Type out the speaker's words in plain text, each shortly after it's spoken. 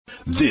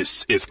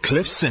This is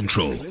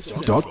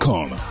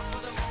CliffCentral.com.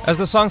 As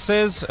the song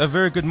says, a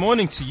very good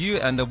morning to you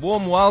and a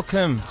warm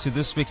welcome to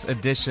this week's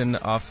edition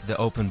of The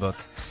Open Book.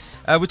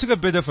 We took a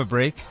bit of a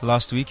break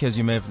last week, as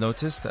you may have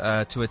noticed,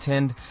 to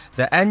attend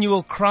the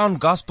annual Crown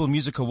Gospel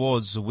Music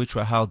Awards, which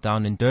were held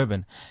down in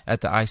Durban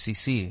at the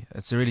ICC.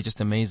 It's really just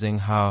amazing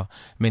how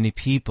many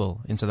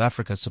people in South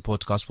Africa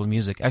support gospel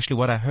music. Actually,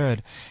 what I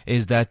heard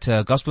is that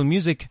gospel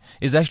music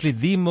is actually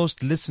the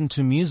most listened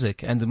to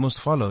music and the most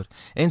followed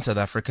in South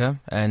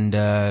Africa. And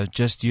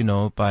just,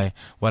 by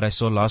what I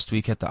saw last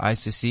week at the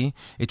ICC,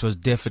 it was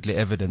definitely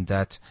evident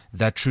that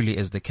that truly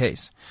is the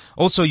case.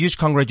 Also, huge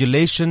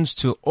congratulations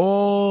to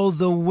all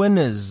the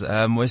winners,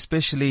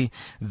 especially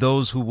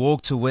those who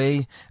walked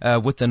away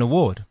with an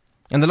award.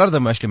 And a lot of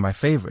them are actually my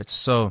favorites.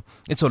 So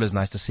it's always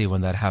nice to see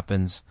when that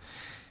happens.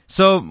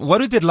 So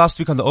what we did last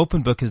week on the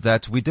Open Book is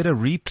that we did a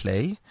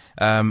replay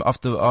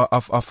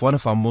of one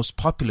of our most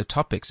popular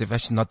topics, if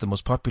actually not the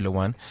most popular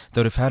one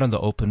that we've had on the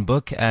Open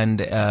Book,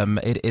 and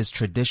it is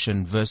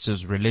tradition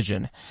versus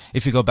religion.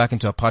 If you go back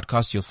into our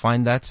podcast, you'll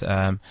find that.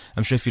 I'm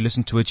sure if you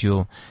listen to it,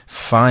 you'll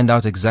find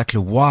out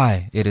exactly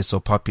why it is so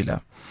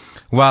popular.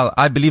 Well,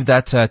 I believe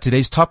that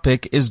today's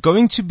topic is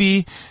going to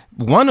be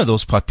one of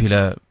those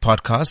popular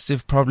podcasts,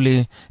 if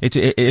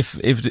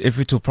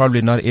it will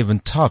probably not even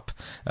top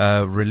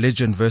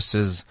religion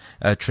versus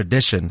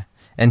tradition.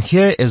 And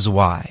here is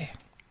why.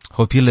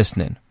 Hope you're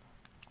listening.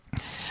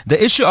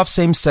 The issue of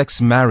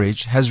same-sex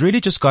marriage has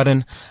really just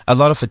gotten a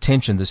lot of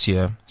attention this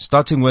year,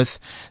 starting with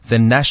the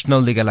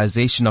national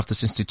legalization of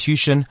this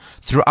institution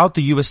throughout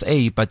the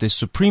USA by the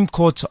Supreme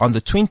Court on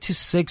the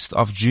 26th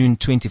of June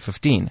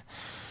 2015.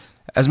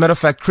 As a matter of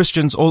fact,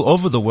 Christians all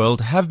over the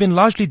world have been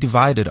largely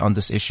divided on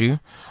this issue,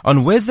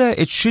 on whether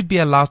it should be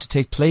allowed to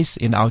take place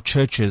in our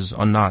churches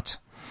or not.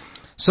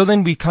 So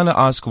then we kind of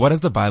ask, what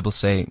does the Bible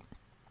say?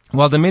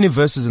 Well, the many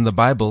verses in the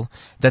Bible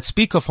that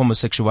speak of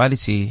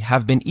homosexuality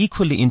have been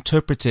equally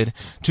interpreted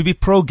to be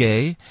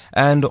pro-gay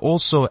and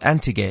also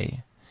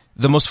anti-gay.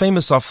 The most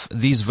famous of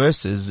these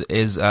verses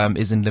is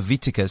in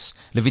Leviticus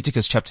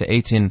chapter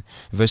 18,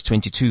 verse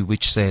 22,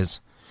 which says,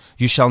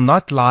 "You shall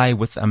not lie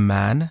with a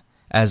man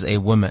as a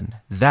woman.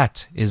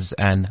 That is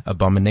an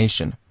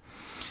abomination."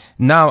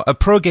 Now, a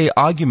pro-gay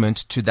argument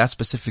to that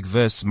specific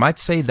verse might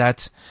say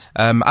that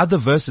other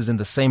verses in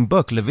the same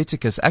book,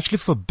 Leviticus, actually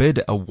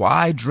forbid a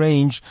wide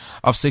range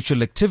of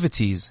sexual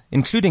activities,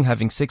 including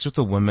having sex with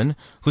a woman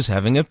who's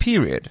having a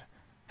period.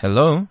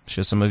 Hello, I'm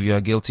sure some of you are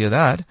guilty of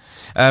that.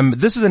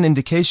 This is an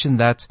indication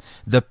that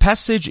the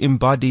passage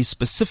embodies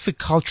specific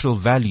cultural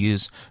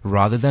values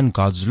rather than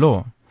God's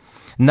law.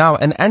 Now,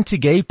 an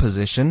anti-gay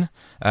position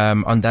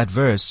on that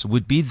verse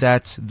would be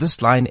that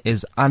this line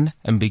is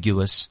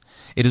unambiguous.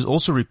 It is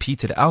also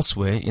repeated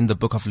elsewhere in the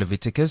book of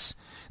Leviticus.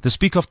 The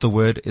speaker of the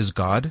word is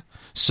God.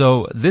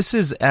 So this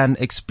is an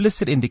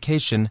explicit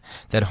indication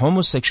that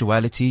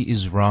homosexuality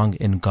is wrong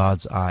in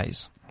God's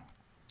eyes.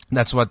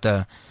 That's what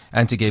the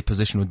anti-gay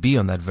position would be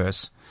on that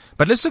verse.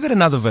 But let's look at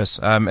another verse,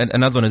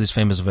 another one of these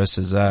famous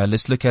verses.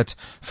 Let's look at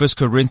 1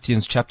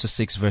 Corinthians chapter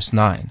 6, verse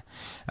 9.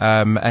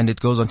 And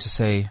it goes on to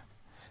say,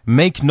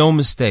 "Make no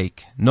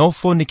mistake, no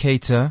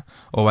fornicator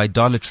or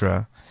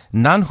idolater,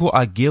 none who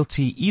are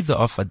guilty either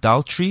of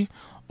adultery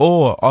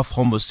or of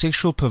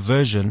homosexual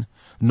perversion,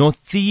 nor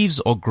thieves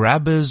or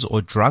grabbers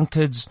or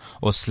drunkards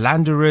or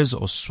slanderers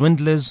or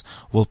swindlers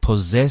will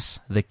possess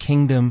the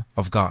kingdom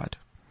of God."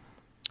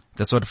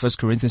 That's what 1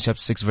 Corinthians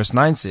chapter 6 verse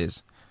 9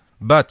 says.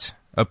 But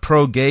a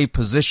pro-gay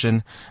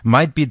position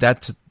might be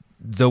that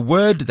the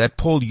word that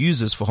Paul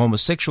uses for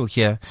homosexual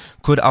here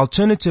could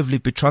alternatively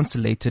be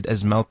translated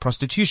as male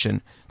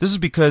prostitution. This is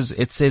because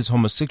it says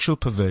homosexual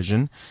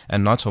perversion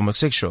and not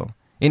homosexual.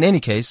 In any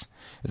case,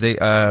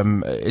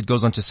 it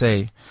goes on to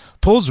say,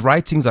 Paul's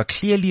writings are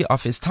clearly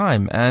of his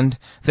time, and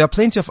there are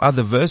plenty of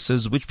other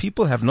verses which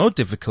people have no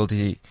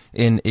difficulty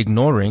in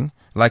ignoring.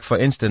 Like, for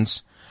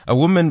instance, a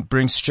woman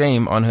brings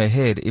shame on her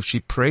head if she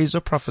prays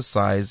or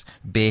prophesies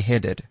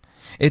bareheaded.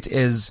 It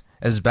is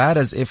as bad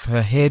as if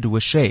her head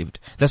was shaved.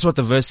 That's what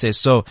the verse says.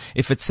 So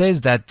if it says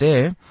that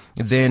there,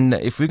 then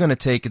if we're going to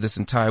take this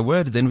entire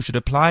word, then we should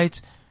apply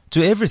it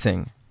to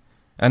everything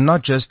and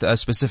not just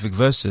specific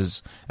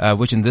verses,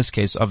 which in this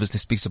case obviously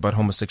speaks about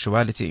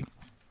homosexuality.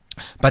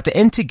 But the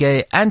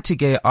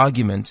anti-gay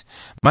argument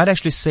might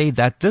actually say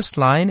that this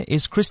line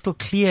is crystal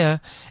clear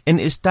in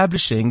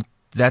establishing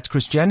that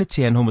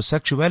Christianity and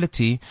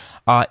homosexuality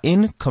are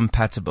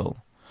incompatible.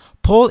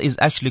 Paul is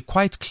actually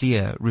quite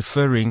clear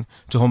referring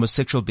to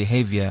homosexual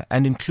behavior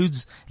and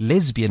includes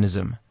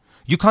lesbianism.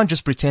 You can't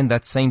just pretend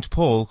that Saint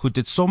Paul, who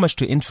did so much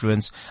to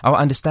influence our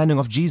understanding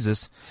of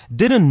Jesus,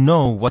 didn't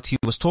know what he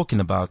was talking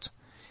about.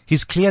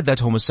 He's clear that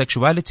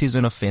homosexuality is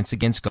an offense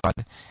against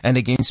God and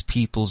against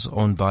people's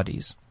own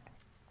bodies.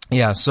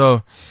 Yeah,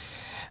 so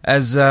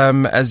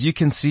As you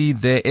can see,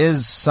 there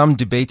is some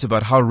debate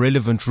about how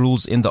relevant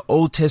rules in the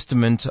Old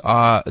Testament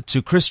are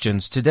to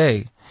Christians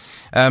today.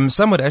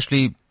 Some would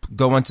actually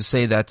go on to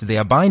say that they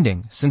are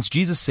binding, since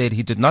Jesus said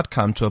he did not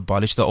come to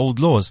abolish the old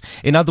laws.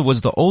 In other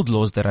words, the old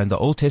laws that are in the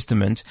Old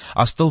Testament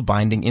are still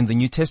binding in the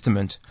New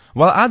Testament,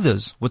 while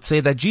others would say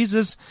that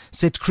Jesus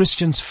set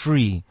Christians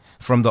free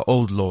from the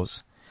old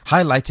laws,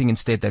 highlighting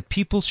instead that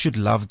people should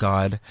love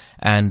God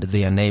and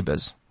their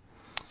neighbors.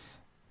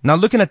 Now,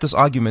 looking at this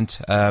argument,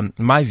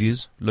 my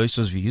views,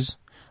 Loiso's views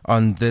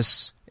on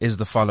this is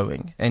the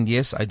following. And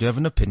yes, I do have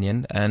an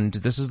opinion, and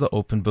this is the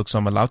open book, so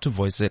I'm allowed to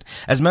voice it.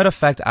 As a matter of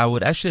fact, I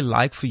would actually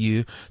like for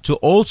you to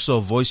also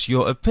voice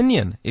your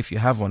opinion if you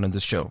have one on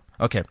this show.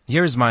 Okay,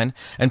 here is mine.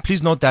 And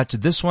please note that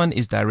this one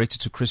is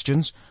directed to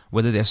Christians,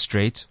 whether they're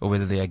straight or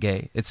whether they are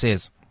gay. It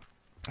says,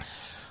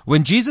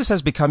 when Jesus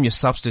has become your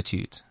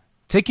substitute,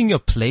 taking your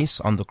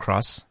place on the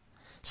cross,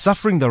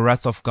 suffering the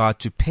wrath of God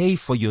to pay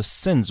for your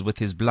sins with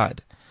his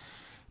blood,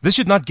 this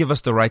should not give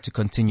us the right to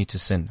continue to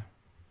sin.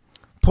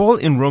 Paul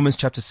in Romans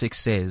chapter 6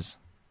 says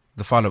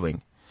the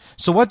following.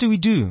 So what do?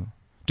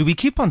 Do we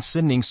keep on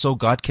sinning so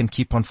God can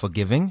keep on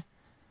forgiving?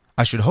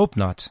 I should hope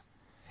not.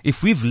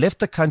 If we've left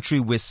the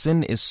country where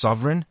sin is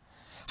sovereign,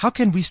 how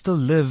can we still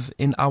live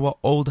in our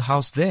old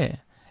house there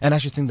and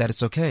actually think that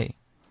it's okay?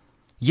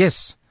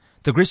 Yes,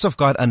 the grace of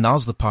God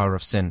annuls the power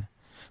of sin.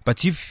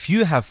 But if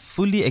you have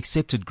fully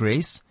accepted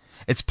grace,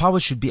 its power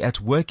should be at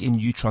work in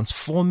you,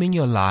 transforming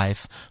your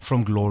life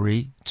from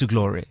glory to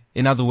glory.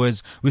 In other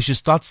words, we should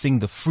start seeing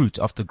the fruit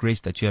of the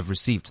grace that you have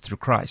received through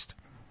Christ.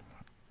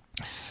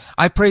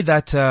 I pray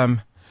that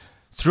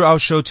through our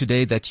show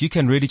today that you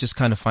can really just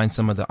kind of find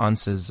some of the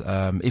answers,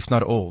 if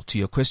not all, to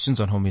your questions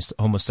on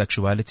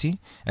homosexuality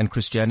and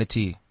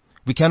Christianity.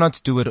 We cannot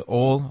do it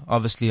all,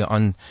 obviously,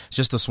 on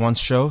just this one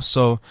show.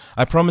 So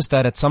I promise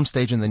that at some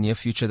stage in the near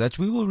future that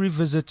we will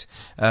revisit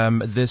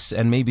this,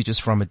 and maybe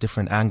just from a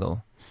different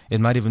angle. It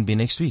might even be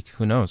next week.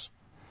 Who knows?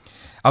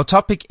 Our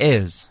topic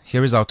is,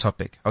 here is our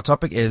topic. Our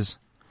topic is,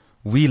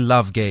 we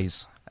love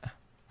gays.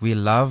 We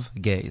love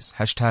gays.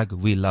 Hashtag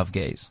we love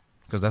gays.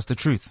 Because that's the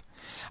truth.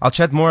 I'll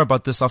chat more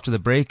about this after the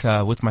break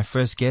with my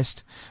first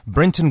guest,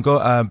 Brenton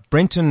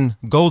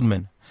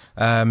Goldman.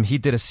 He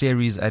did a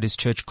series at his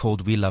church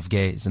called We Love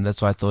Gays, and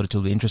that's why I thought it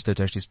will be interesting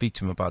to actually speak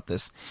to him about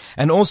this.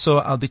 And also,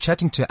 I'll be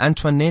chatting to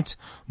Antoinette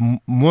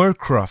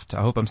Moorcroft,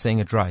 I hope I'm saying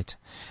it right,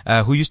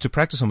 who used to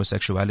practice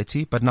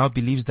homosexuality, but now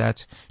believes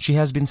that she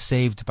has been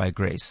saved by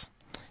grace.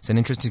 It's an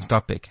interesting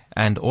topic,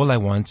 and all I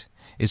want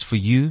is for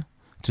you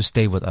to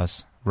stay with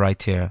us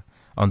right here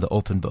on The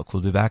Open Book.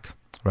 We'll be back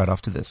right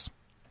after this.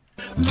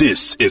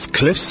 This is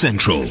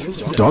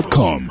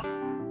CliffCentral.com.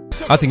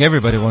 I think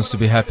everybody wants to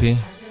be happy.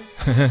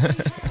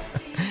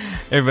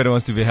 Everybody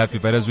wants to be happy,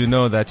 but as we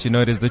know that,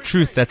 it is the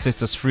truth that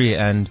sets us free,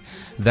 and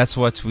that's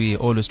what we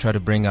always try to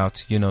bring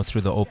out,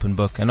 through the open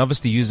book, and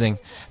obviously using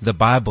the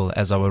Bible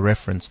as our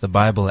reference, the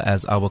Bible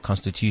as our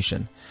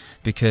constitution,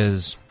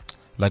 because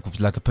like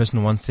a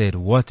person once said,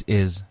 what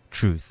is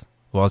truth?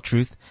 Well,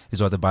 truth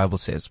is what the Bible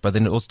says, but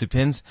then it also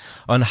depends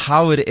on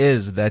how it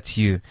is that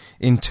you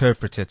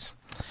interpret it.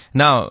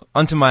 Now,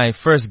 onto my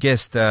first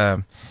guest,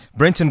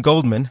 Brenton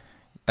Goldman.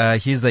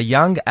 He's the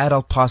young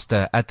adult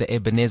pastor at the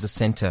Ebenezer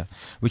Center,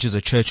 which is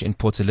a church in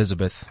Port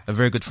Elizabeth, a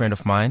very good friend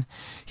of mine.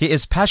 He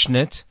is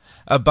passionate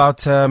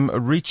about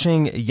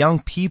reaching young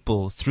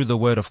people through the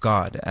Word of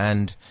God,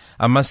 and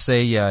I must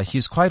say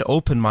he's quite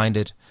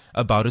open-minded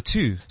about it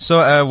too.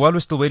 So while we're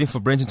still waiting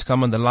for Brenton to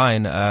come on the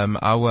line,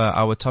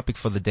 our topic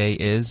for the day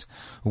is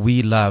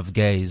we love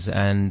gays.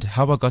 And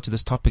how I got to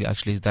this topic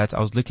actually is that I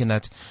was looking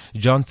at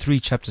John 3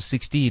 chapter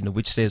 16,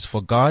 which says,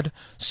 for God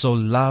so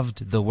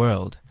loved the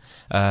world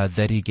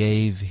that he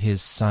gave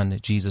his son,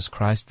 Jesus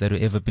Christ, that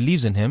whoever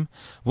believes in him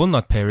will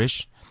not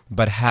perish,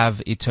 but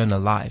have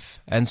eternal life.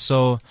 And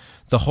so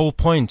the whole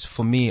point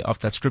for me of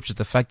that scripture is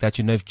the fact that,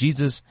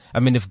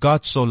 if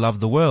God so loved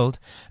the world,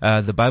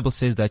 the Bible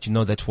says that,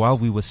 that while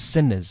we were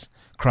sinners,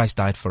 Christ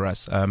died for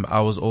us.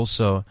 I was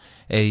also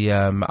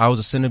I was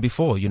a sinner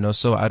before,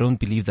 so I don't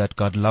believe that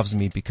God loves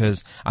me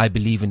because I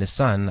believe in his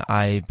son.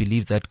 I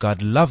believe that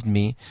God loved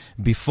me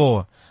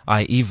before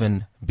I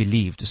even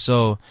believed.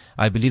 So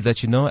I believe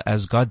that,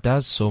 as God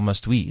does, so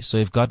must we. So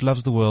if God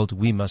loves the world,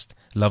 we must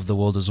love the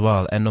world as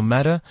well. And no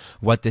matter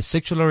what their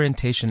sexual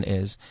orientation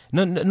is,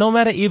 no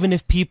matter even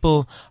if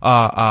people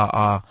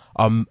are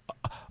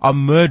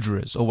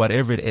murderers or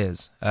whatever it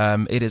is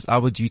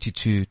our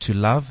duty to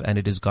love, and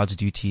it is God's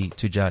duty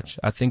to judge.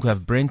 I think we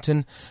have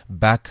Brenton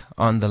back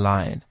on the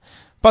line.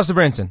 Pastor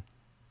Brenton.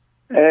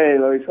 Hey,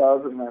 Lois,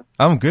 how's it, man?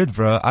 I'm good,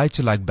 bro. I had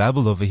to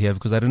babble over here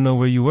because I didn't know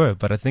where you were,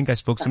 but I think I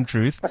spoke some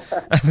truth.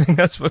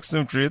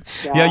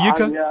 Yeah, you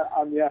can.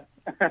 I'm here.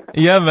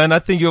 Yeah, man. I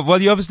think you're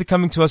obviously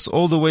coming to us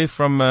all the way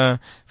from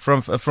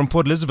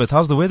Port Elizabeth.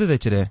 How's the weather there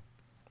today?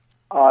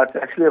 It's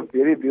actually a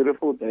very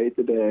beautiful day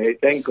today.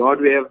 Thank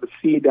God we have the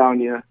sea down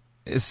here.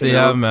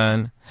 Yeah,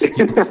 man.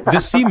 The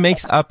sea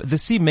makes up. The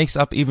sea makes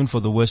up even for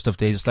the worst of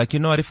days. It's like, you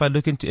know what? If I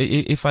look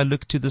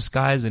to the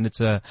skies and it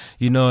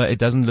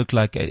doesn't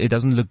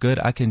look good,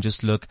 I can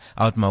just look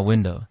out my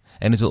window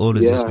and it will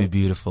always just be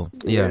beautiful.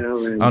 Yeah.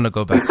 I want to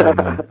go back home,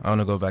 man. I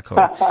want to go back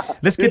home.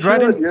 Let's get right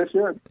in.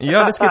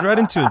 Yeah, let's get right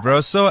into it,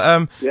 bro.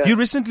 So, you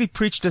recently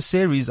preached a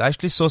series. I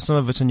actually saw some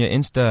of it on your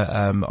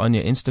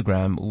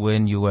Instagram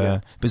when you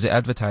were busy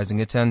advertising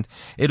it, and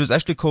it was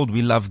actually called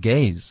 "We Love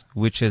Gays,"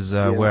 which is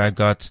where I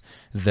got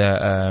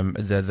the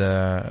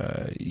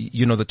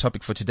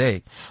topic for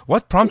today.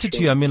 What prompted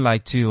you? I mean,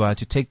 like to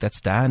take that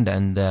stand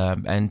and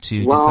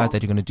to decide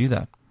that you're going to do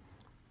that?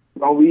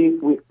 Well,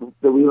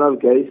 the We Love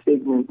Gay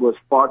segment was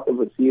part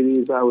of a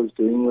series I was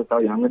doing with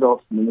our young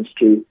adults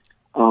ministry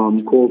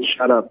called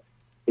Shut Up.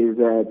 Is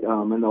that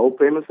and the whole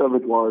premise of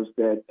it was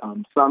that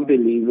some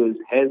believers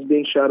has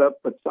been shut up,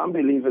 but some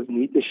believers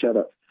need to shut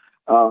up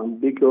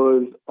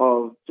because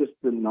of just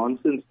the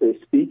nonsense they're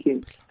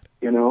speaking.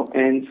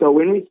 And so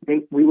when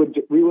we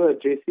were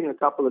addressing a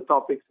couple of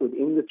topics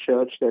within the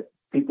church that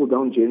people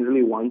don't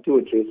generally want to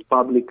address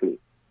publicly.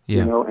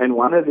 And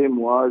one of them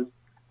was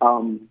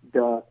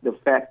the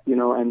fact,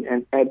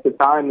 and at the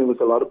time there was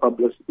a lot of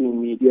publicity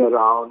in media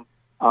around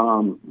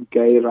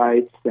gay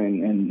rights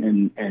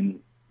and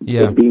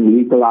being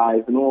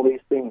legalized and all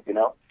these things,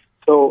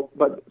 So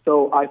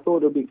I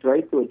thought it would be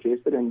great to address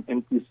it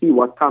and to see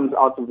what comes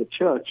out of the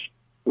church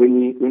when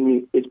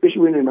we, especially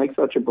when we make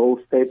such a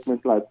bold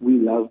statement like we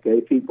love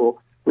gay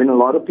people, when a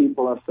lot of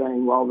people are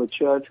saying, well, the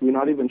church, we're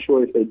not even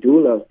sure if they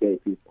do love gay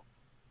people.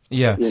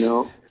 Yeah.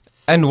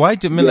 And why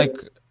do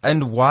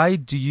why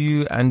did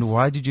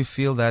you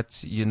feel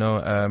that,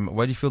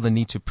 why do you feel the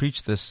need to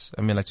preach this?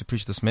 I mean, like to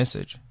preach this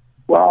message?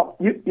 Well,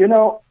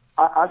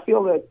 I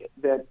feel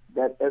that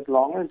as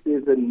long as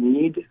there's a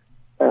need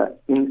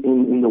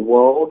in the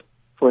world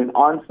for an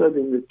answer,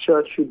 then the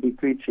church should be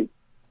preaching.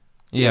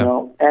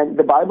 Yeah. And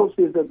the Bible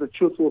says that the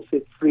truth will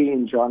set free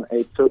in John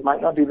 8. So it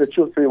might not be the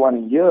truth for everyone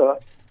a year,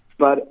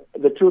 but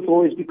the truth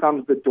always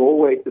becomes the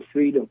doorway to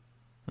freedom.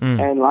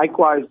 And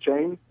likewise,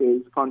 James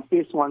says,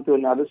 confess one to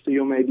another so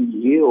you may be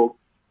healed,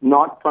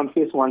 not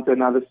confess one to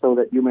another so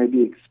that you may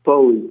be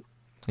exposed.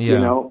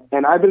 Yeah.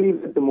 And I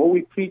believe that the more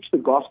we preach the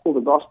gospel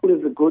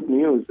is the good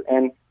news.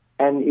 And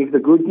if the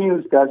good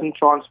news doesn't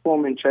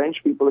transform and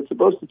change people, it's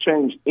supposed to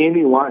change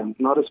anyone,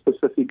 not a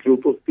specific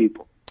group of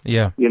people.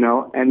 Yeah.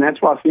 And that's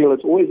why I feel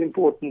it's always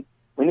important.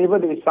 Whenever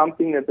there's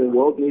something that the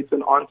world needs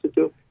an answer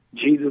to,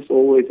 Jesus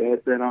always has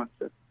that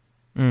answer.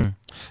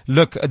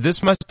 Look,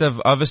 this must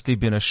have obviously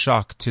been a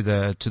shock to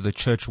the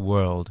church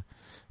world,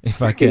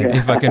 if I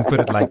can put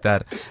it like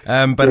that.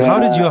 But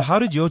how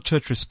did your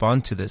church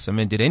respond to this? I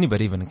mean, did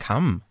anybody even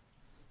come?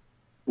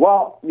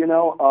 Well,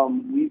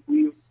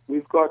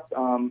 we've got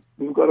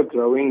a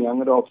growing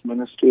young adults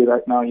ministry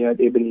right now here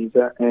at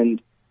Ebenezer,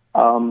 and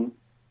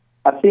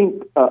I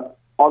think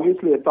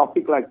obviously a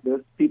topic like this,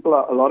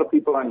 a lot of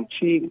people are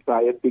intrigued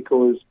by it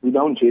because we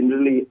don't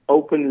generally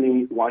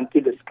openly want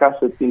to discuss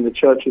it in the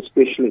church,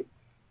 especially.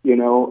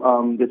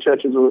 The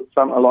churches, a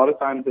lot of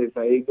times they're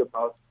vague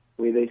about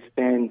where they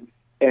stand.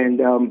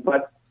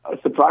 But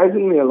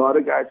surprisingly, a lot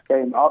of guys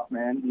came up,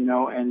 man,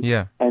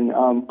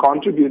 and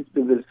contribute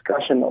to the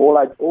discussion.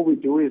 All we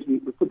do is we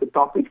put the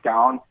topic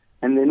down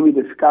and then we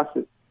discuss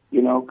it.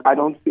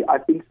 I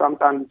think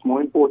sometimes it's more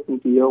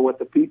important to hear what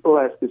the people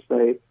has to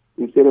say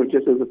instead of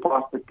just as a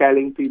pastor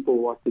telling people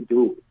what to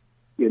do,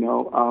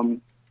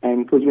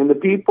 and because when the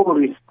people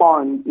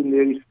respond, in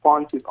their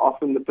response is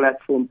often the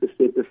platform to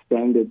set the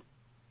standard.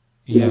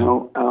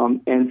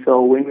 And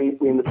so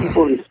when the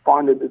people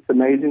responded, it's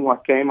amazing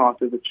what came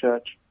out of the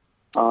church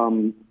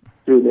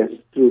through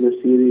the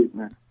series,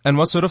 man. And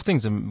what sort of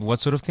things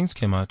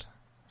came out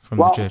from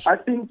the church? I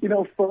think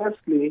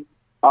firstly,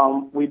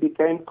 we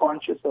became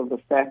conscious of the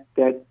fact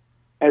that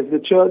as the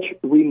church,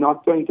 we're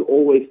not going to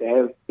always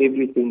have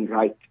everything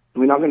right.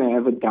 We're not going to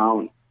have it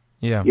down.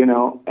 Yeah.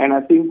 And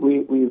I think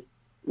we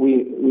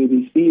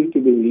receive to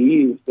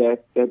believe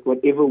that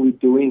whatever we're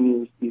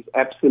doing is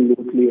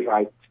absolutely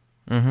right.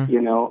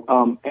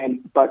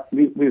 But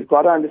we've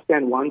got to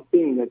understand one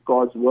thing, that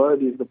God's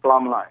word is the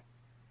plumb line.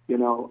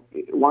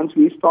 Once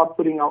we start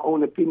putting our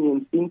own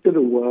opinions into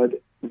the word,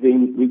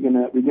 then we're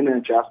gonna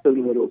adjust a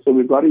little. So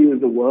we've got to use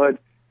the word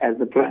as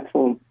the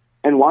platform.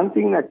 And one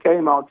thing that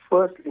came out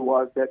firstly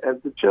was that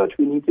as the church,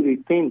 we need to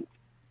repent.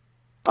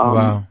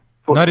 Wow.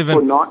 Not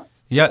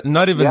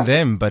even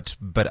them, but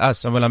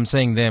us. Well, I'm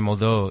saying them,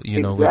 although,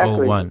 exactly. We're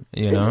all one,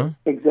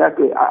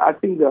 Exactly. I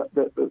think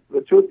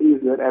the truth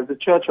is that as a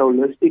church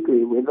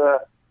holistically, whether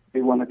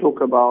we want to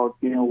talk about,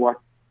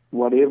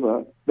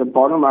 whatever, the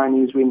bottom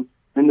line is when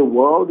the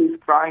world is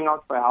crying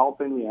out for help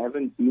and we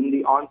haven't been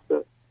the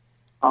answer,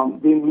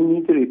 then we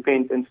need to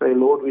repent and say,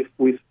 Lord,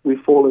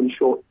 we've fallen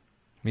short.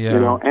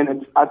 Yeah.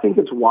 And I think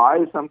it's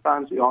wise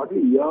sometimes we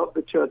hardly hear of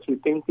the church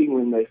repenting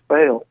when they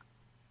fail.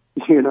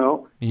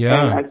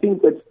 Yeah. And I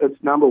think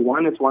it's number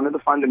one. It's one of the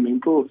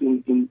fundamentals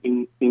in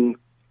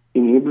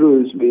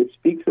Hebrews where it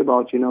speaks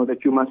about, that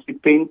you must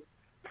repent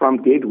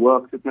from dead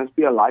works. It must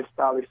be a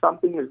lifestyle. If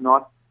something is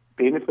not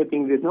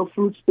benefiting, there's no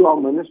fruits to our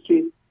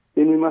ministry,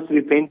 then we must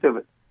repent of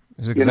it.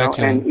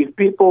 Exactly. And if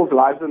people's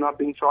lives are not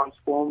being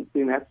transformed,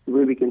 then that's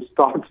where we can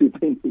start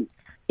repenting.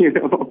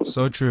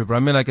 So true, bro. I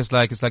mean, it's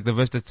like the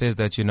verse that says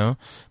that,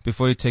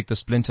 before you take the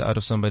splinter out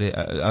of somebody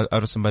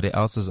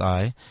else's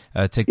eye,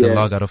 take the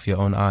log out of your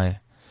own eye.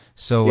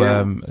 So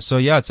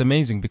it's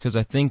amazing because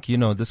I think,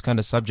 this kind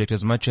of subject,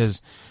 as much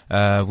as,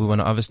 we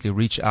want to obviously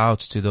reach out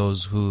to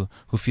those who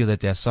feel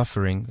that they're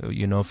suffering,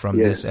 from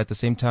this, at the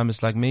same time,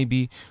 it's like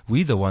maybe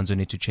we the ones who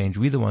need to change.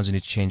 We the ones who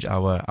need to change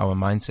our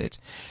mindset.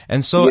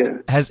 And so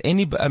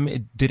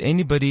did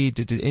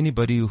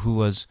anybody who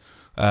was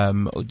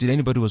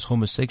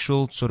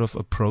homosexual sort of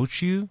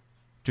approach you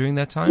during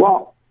that time?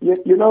 Well,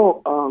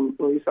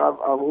 Lisa,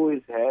 I've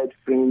always had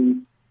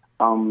friends,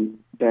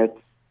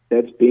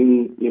 that's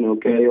been,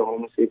 gay or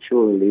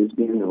homosexual or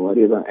lesbian or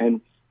whatever. And,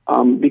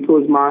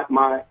 because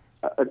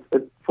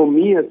for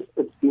me,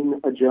 it's been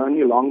a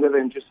journey longer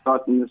than just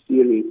starting the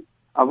series.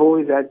 I've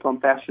always had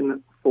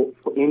compassion for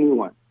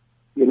anyone.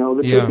 The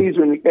truth is,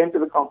 when we came to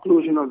the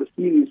conclusion of the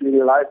series, we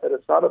realized that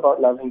it's not about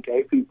loving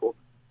gay people.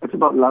 It's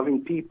about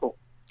loving people.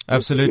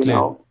 Absolutely.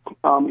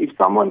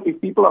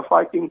 If people are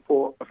fighting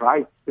for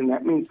rights, then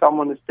that means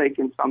someone has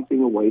taken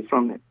something away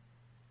from them.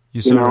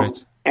 You're so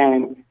right.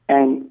 And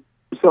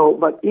so,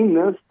 but in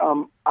this,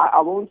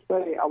 I won't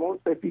say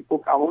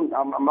people.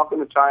 I'm not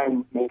going to try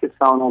and make it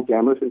sound all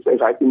glamorous and say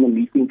right in the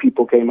meeting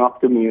people came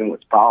up to me and it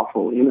was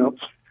powerful.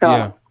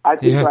 I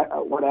think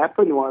what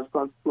happened was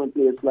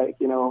consequently it's like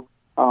the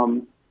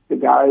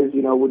guys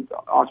would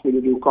ask me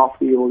to do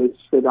coffee or let's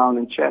sit down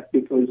and chat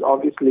because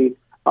obviously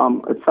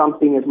it's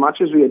something, as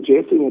much as we're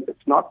addressing it,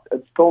 it's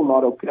still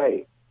not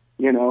okay.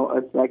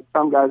 It's like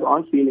some guys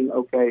aren't feeling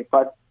okay,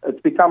 but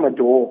it's become a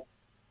door.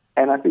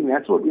 And I think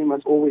that's what we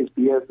must always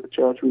be as a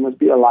church. We must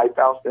be a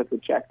lighthouse that's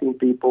attracting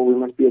people. We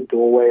must be a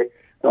doorway.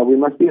 We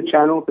must be a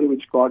channel through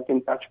which God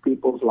can touch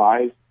people's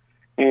lives.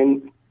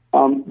 And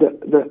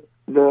the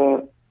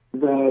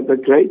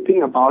great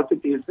thing about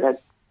it is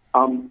that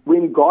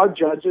when God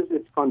judges,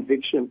 it's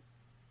conviction.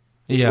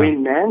 Yeah.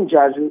 When man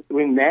judges,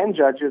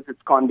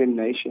 it's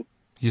condemnation.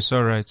 You're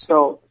so right.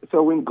 So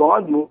when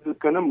God moves, it's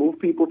going to move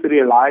people to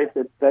realize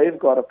that they've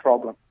got a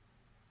problem.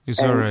 You're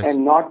so right.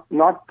 And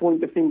not point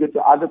the finger to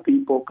other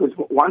people, because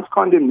once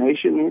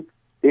condemnation is,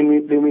 then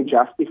we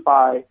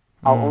justify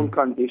our own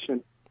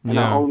condition and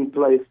our own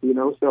place.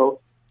 So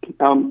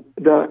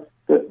the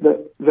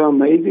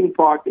amazing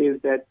part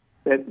is that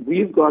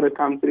we've got to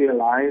come to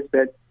realize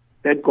that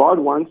God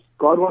wants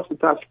to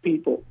touch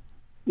people.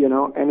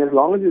 And as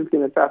long as He's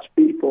going to touch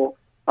people,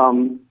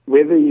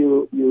 whether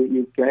you're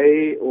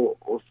gay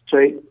or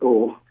straight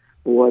or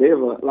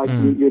whatever, like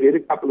you read a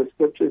couple of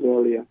scriptures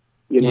earlier,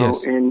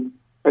 Yes. And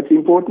it's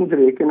important to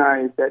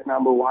recognize that,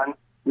 number one,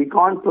 we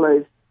can't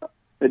place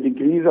the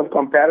degrees of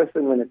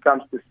comparison when it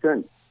comes to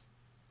sin.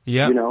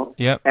 Yeah.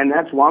 And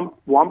that's one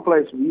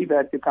place we've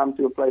had to come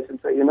to a place and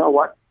say, you know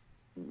what,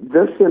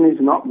 this sin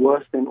is not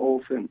worse than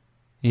all sin.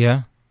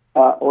 Yeah.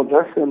 Or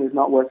this sin is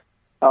not worse.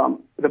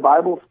 The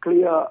Bible's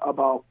clear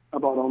about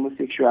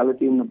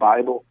homosexuality in the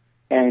Bible,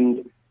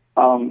 and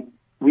I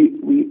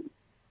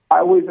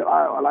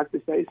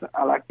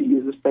like to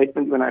use a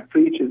statement when I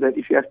preach is that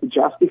if you have to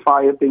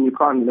justify it, then you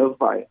can't live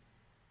by it.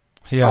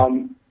 Yeah.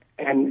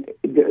 And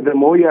the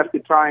more you have to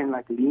try and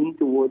lean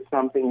towards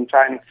something and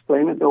try and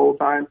explain it the whole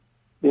time,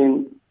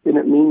 then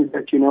it means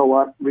that,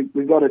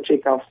 we got to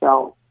check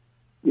ourselves,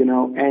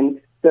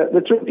 And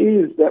the truth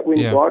is that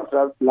when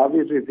God's love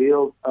is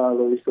revealed,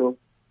 Loiso,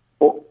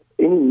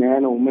 any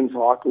man or woman's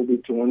heart will be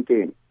drawn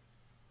to Him.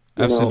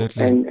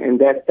 Absolutely. And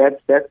that's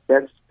it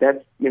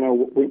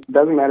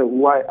doesn't matter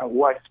who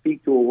I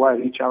speak to or who I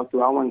reach out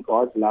to. I want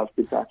God's love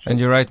to touch. And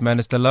you're right, man.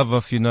 It's the love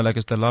of,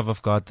 it's the love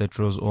of God that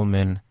draws all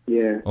men.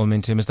 Yeah. All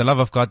men to Him. It's the love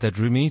of God that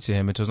drew me to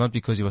Him. It was not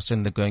because He was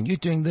sitting there going, you're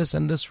doing this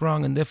and this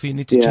wrong and therefore you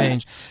need to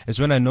change. It's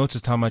when I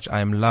noticed how much I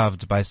am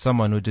loved by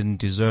someone who didn't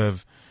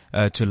deserve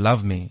to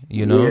love me,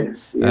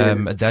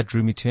 that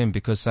drew me to Him,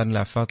 because suddenly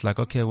I felt like,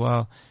 okay,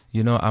 well,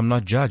 I'm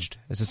not judged.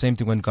 It's the same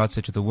thing when God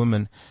said to the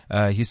woman,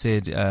 He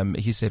said,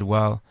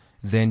 well,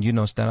 then,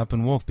 stand up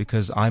and walk,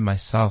 because I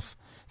myself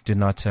did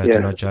not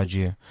judge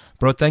you.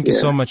 Bro, thank you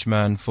so much,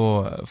 man,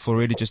 for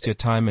really just your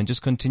time, and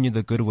just continue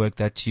the good work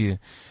that you're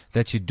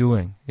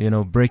doing,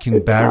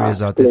 breaking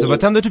barriers out there. So by the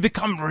time that we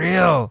become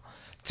real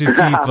to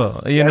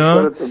people,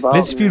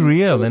 let's be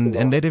real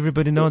and let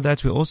everybody know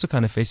that we're also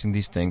kind of facing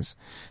these things.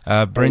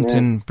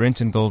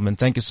 Brenton Goldman,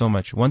 thank you so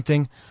much. One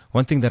thing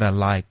that I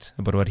liked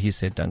about what he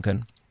said,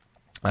 Duncan,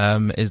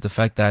 is the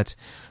fact that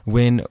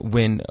when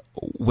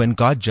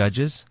God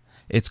judges,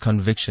 it's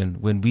conviction.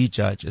 When we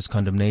judge, it's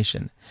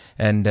condemnation.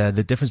 And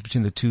the difference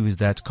between the two is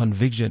that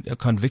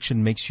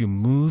conviction makes you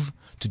move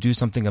to do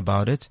something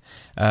about it.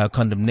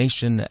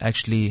 Condemnation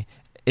actually,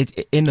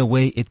 in a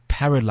way, it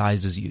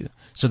paralyzes you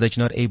so that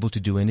you're not able to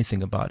do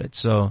anything about it.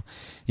 So,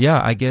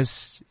 I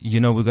guess,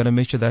 we've got to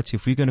make sure that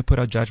if we're going to put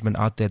our judgment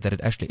out there, that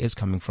it actually is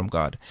coming from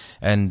God.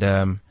 And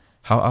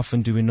how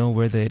often do we know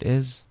whether it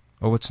is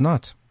or it's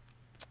not?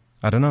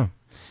 I don't know.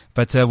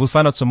 But we'll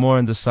find out some more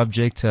on the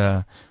subject.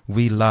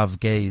 We love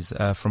gays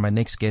from my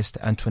next guest,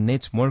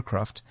 Antoinette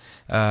Moorcroft,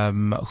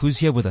 who's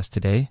here with us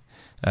today.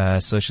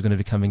 So she's going to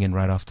be coming in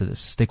right after this.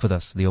 Stick with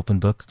us. The Open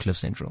Book, Cliff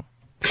Central.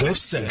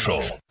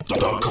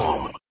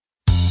 CliffCentral.com.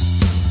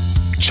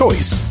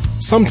 Choice.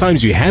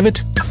 Sometimes you have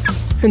it,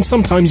 and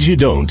sometimes you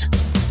don't.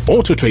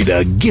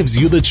 AutoTrader gives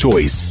you the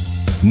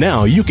choice.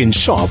 Now you can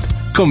shop,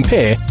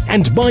 compare,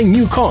 and buy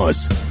new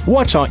cars.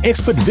 Watch our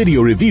expert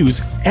video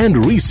reviews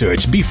and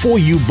research before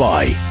you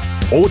buy.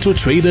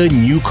 AutoTrader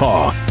New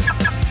Car.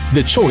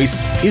 The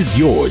choice is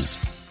yours.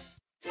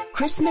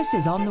 Christmas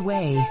is on the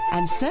way,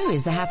 and so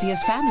is the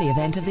happiest family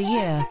event of the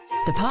year,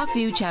 the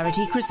Parkview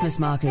Charity Christmas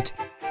Market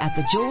at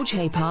the George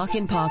Hay Park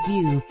in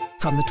Parkview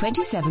from the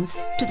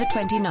 27th to the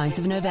 29th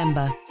of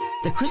November.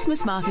 The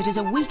Christmas market is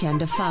a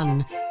weekend of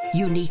fun,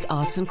 unique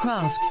arts and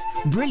crafts,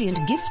 brilliant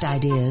gift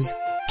ideas,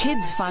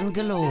 kids fun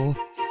galore,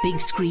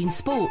 big screen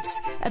sports,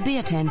 a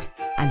beer tent,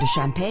 and a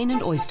champagne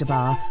and oyster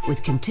bar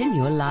with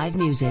continual live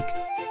music.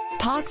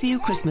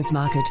 Parkview Christmas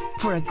Market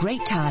for a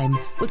great time,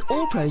 with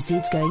all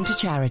proceeds going to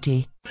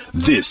charity.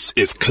 This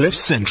is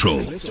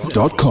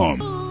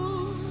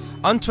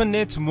CliffCentral.com.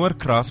 Antoinette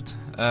Moorcroft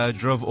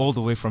drove all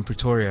the way from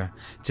Pretoria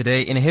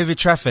today in heavy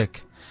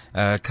traffic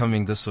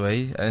coming this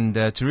way, and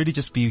to really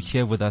just be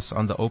here with us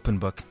on the Open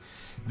Book.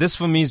 This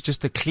for me is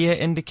just a clear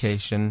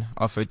indication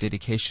of her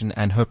dedication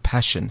and her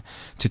passion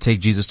to take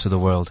Jesus to the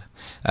world.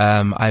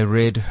 I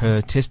read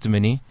her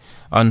testimony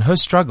on her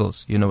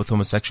struggles, with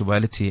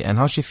homosexuality, and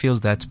how she feels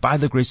that by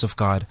the grace of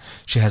God,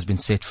 she has been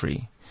set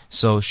free.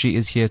 So she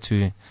is here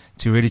to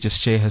really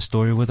just share her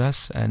story with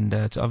us, and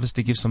to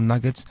obviously give some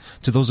nuggets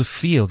to those who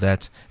feel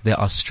that they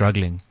are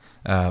struggling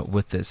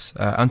with this.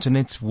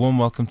 Antoinette, warm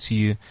welcome to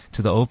you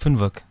to the Open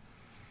Book.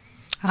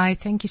 Hi,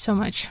 thank you so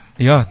much.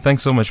 Yeah,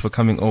 thanks so much for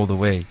coming all the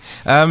way.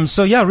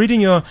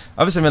 Reading your,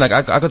 obviously, I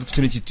got the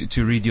opportunity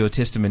to read your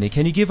testimony.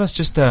 Can you give us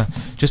just a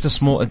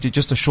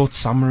short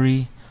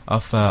summary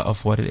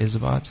of what it is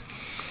about?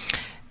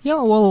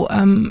 Yeah, well,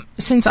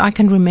 since I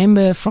can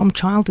remember from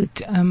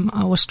childhood,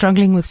 I was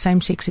struggling with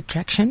same-sex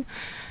attraction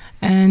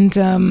and,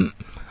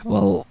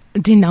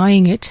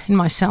 denying it in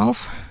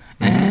myself.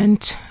 Mm-hmm.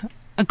 And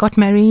I got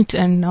married,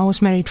 and I was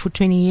married for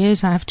 20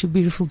 years. I have 2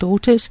 beautiful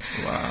daughters.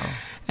 Wow.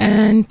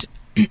 And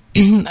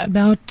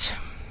about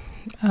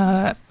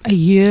a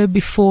year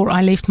before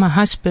I left my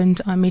husband,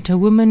 I met a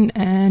woman,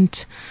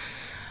 and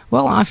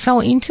I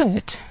fell into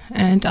it,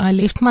 and I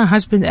left my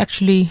husband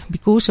actually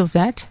because of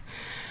that.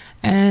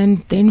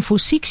 And then for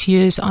 6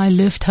 years I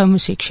lived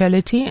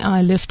homosexuality.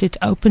 I lived it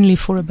openly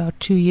for about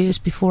 2 years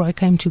before I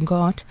came to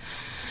God.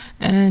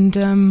 And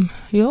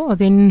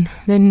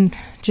then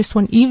just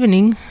one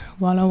evening,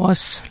 while I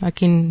was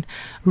in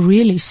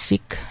really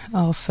sick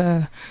of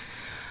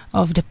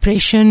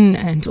depression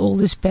and all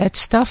this bad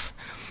stuff,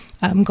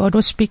 God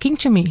was speaking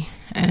to me,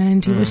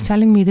 and He was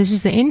telling me, this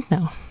is the end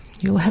now.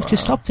 You'll have to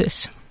stop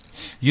this.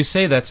 You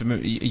say that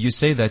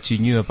you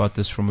knew about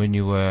this from when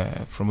you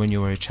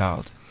were a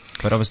child,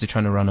 but obviously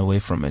trying to run away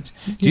from it.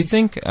 Yes. Do you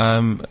think, because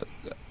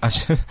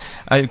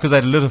I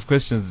had a lot of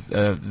questions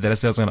that I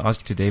said I was going to ask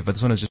you today, but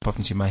this one has just popped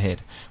into my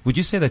head. Would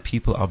you say that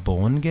people are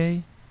born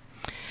gay?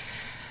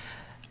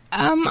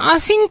 I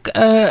think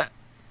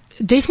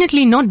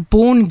definitely not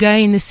born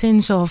gay in the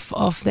sense of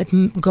that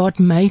God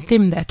made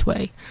them that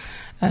way.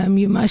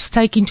 You must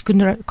take into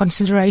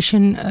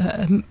consideration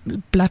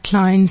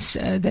bloodlines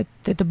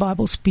that the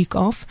Bible speak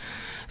of.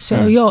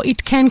 So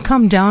it can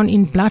come down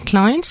in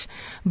bloodlines,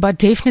 but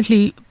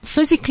definitely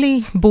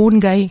physically born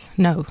gay,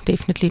 no,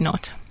 definitely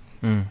not.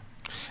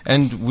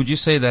 And would you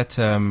say that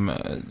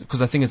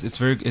because I think it's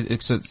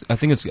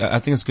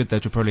good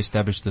that you probably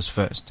establish this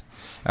first.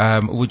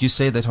 Would you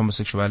say that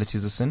homosexuality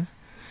is a sin?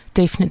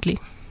 Definitely.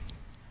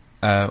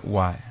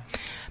 Why?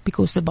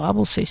 Because the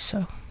Bible says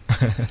so.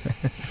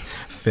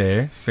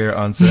 Fair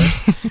answer.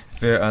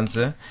 Fair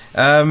answer.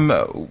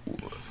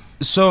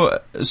 So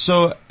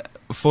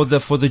for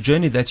the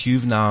journey that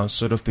you've now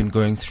sort of been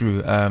going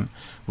through,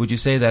 would you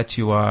say that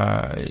you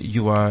are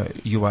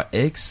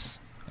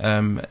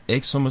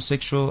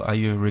ex-homosexual? Are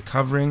you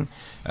recovering,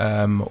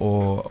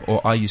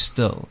 or are you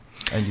still?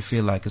 And you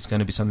feel like it's going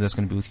to be something that's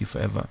going to be with you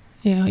forever?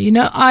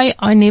 Yeah,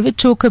 I never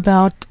talk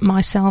about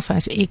myself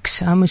as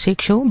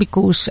ex-homosexual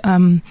because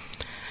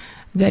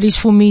that is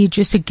for me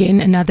just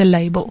again another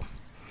label.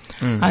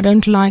 I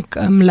don't like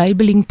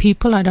labeling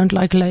people. I don't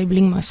like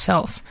labeling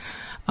myself.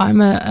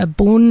 I'm a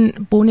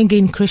born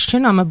again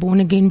Christian. I'm a born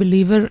again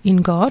believer in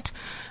God.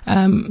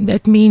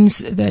 That means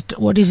that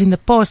what is in the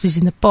past is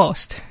in the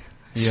past.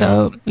 Yeah.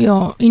 So,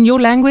 in your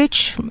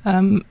language,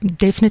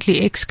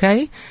 definitely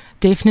ex-gay,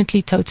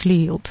 definitely totally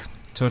healed.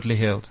 Totally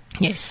healed.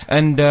 Yes.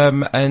 And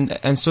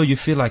so you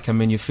feel like,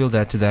 you feel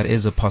that that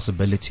is a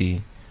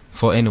possibility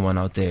for anyone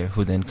out there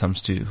who then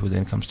comes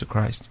to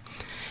Christ.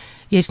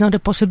 Yes, not a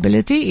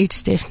possibility.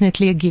 It's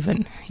definitely a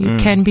given. You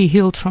can be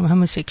healed from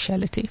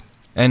homosexuality.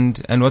 And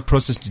what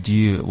process did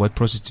you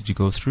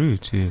go through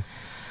to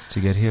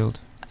get healed?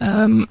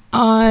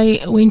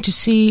 I went to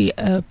see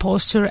a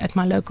pastor at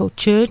my local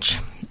church,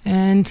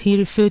 and he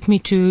referred me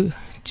to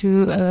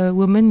to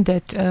women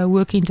that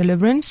work in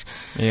deliverance.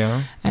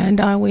 Yeah. And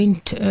I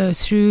went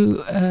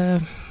through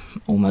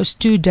almost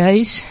 2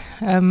 days.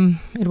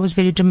 It was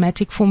very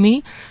dramatic for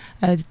me.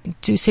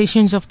 2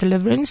 sessions of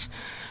deliverance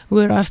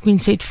where I've been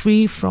set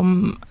free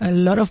from a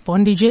lot of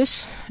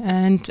bondages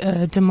and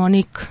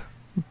demonic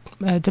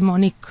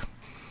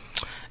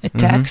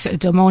attacks,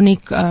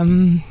 demonic,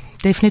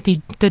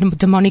 definitely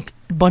demonic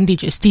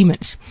bondages,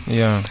 demons.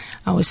 Yeah.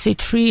 I was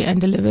set free and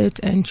delivered,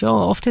 and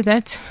after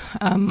that,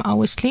 I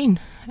was clean,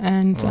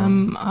 and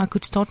I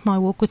could start my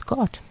walk with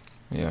God.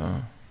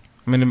 Yeah.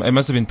 I mean, it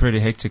must have been pretty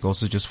hectic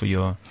also just for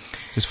your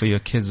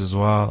kids as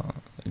well.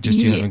 Just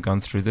you haven't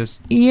gone through this.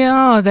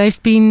 Yeah,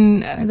 they've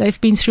been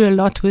through a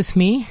lot with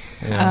me.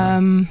 Yeah.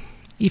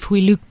 If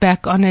we look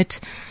back on it,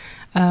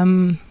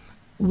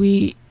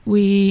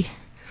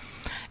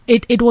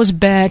 it was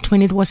bad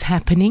when it was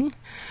happening.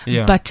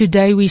 Yeah. But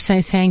today we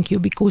say thank you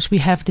because we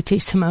have the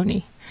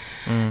testimony.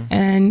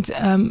 And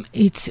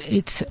it's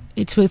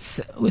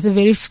with a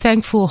very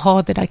thankful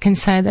heart that I can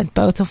say that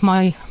both of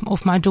my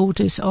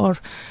daughters are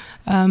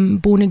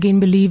born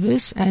again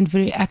believers and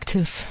very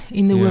active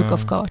in the work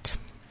of God.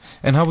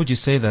 And how would you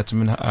say that? I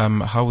mean,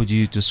 how would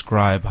you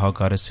describe how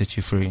God has set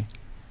you free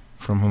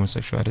from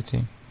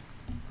homosexuality?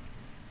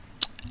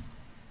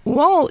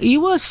 Well, he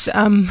was.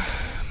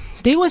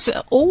 There was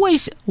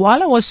always,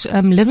 while I was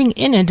living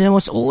in it, there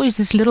was always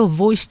this little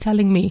voice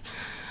telling me,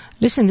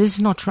 "Listen, this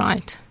is not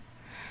right."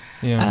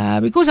 Yeah.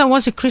 Because I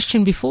was a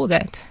Christian before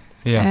that.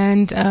 Yeah.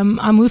 And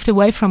I moved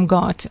away from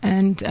God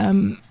and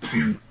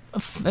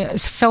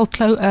fell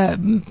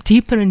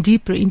deeper and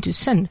deeper into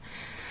sin.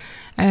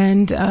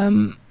 And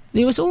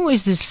there was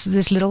always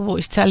this little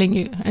voice telling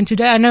you. And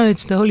today I know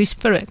it's the Holy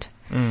Spirit.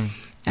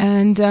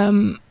 And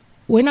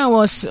when I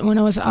was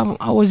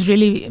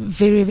really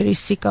very, very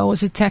sick. I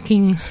was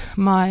attacking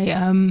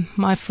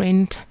my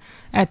friend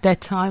at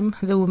that time,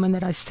 the woman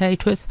that I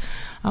stayed with.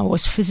 I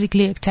was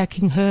physically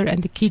attacking her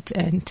and the kid,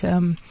 and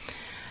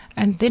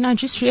then I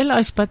just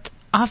realized, but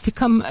I've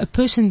become a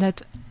person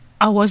that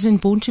I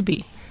wasn't born to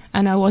be,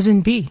 and I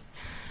wasn't be.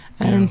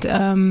 And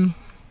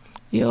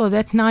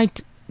that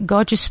night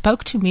God just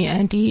spoke to me,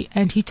 and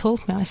he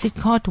told me. I said,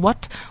 God,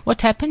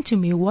 what happened to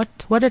me?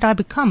 What did I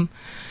become?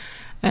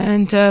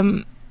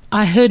 And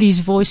I heard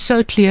his voice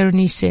so clear, and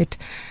he said,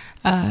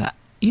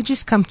 you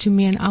just come to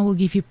me and I will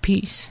give you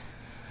peace.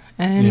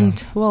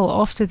 And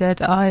after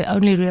that, I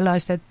only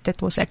realized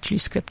that was actually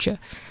scripture.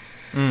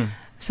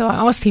 So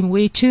I asked him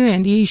where to,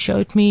 and he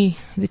showed me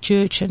the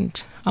church, and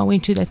I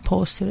went to that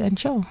pastor, and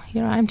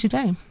here I am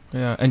today.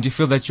 Yeah. And do you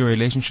feel that your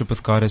relationship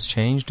with God has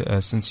changed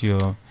since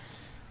your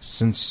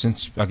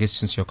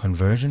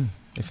conversion,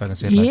 if I can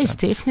say it like that? Yes,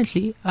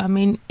 definitely. I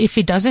mean, if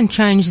it doesn't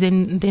change,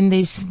 then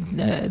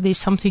there's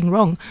something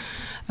wrong.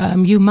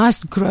 You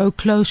must grow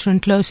closer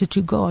and closer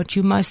to God.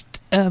 You must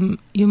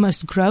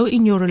grow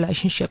in your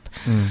relationship.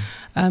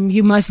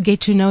 You must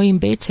get to know Him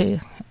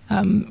better.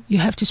 You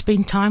have to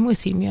spend time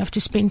with Him. You have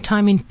to spend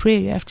time in prayer.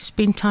 You have to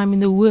spend time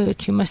in the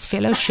Word. You must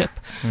fellowship.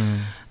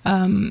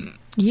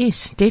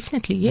 Yes,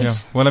 definitely.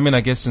 Yes. Yeah. Well, I mean,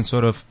 I guess in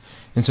sort of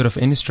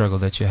any struggle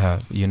that you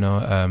have,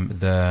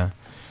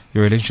 your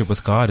relationship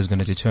with God is going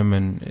to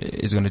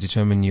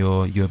determine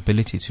your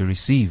ability to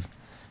receive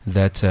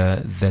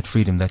that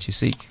freedom that you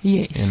seek.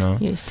 Yes.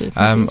 Yes,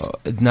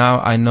 definitely. Now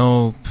I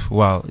know.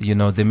 Well,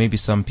 there may be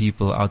some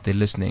people out there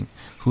listening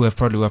who are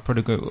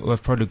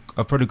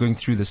probably going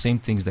through the same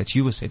things that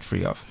you were set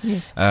free of.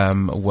 Yes.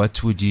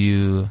 What would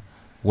you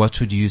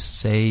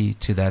say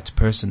to that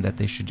person that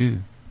they should do?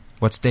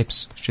 What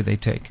steps should they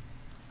take?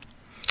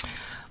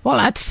 Well,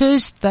 at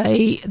first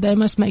they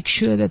must make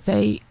sure that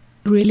they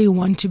really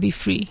want to be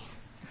free.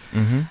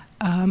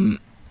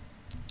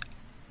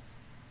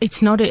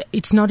 It's not an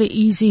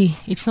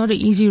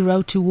easy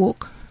road to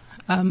walk.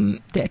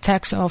 The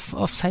attacks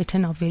of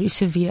Satan are very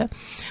severe.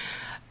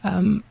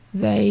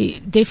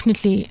 They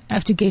definitely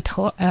have to get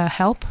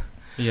help.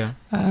 Yeah.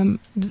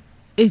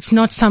 It's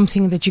not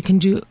something that you can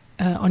do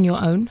on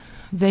your own.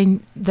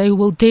 They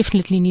will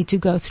definitely need to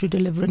go through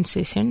deliverance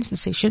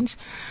sessions.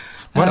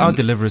 What are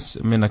deliverance?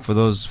 I mean, like for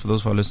those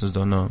of our listeners who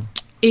don't know.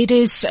 It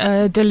is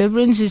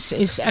deliverance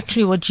is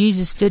actually what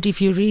Jesus did. If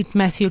you read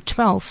Matthew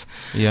 12,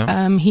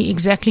 he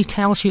exactly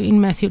tells you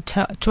in Matthew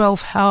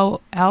 12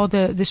 how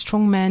the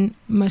strong man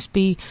must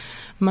be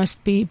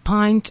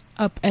bind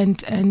up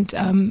and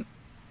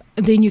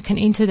then you can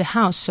enter the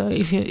house. So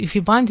if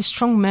you bind the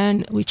strong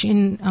man, which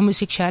in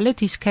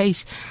homosexuality's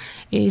case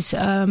is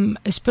a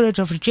spirit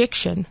of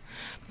rejection,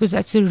 because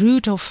that's the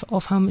root of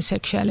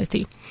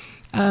homosexuality.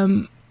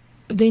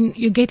 Then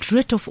you get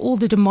rid of all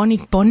the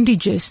demonic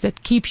bondages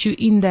that keeps you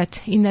in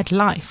that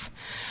life,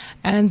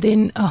 and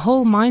then a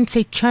whole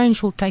mindset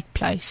change will take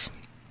place.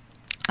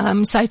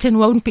 Satan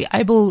won't be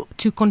able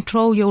to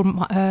control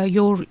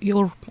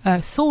your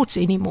thoughts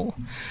anymore,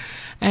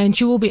 and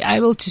you will be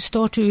able to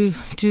start to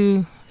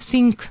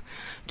think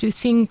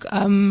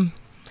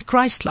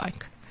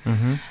Christ-like.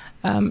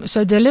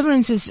 So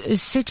deliverance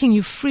is setting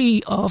you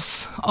free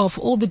of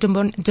all the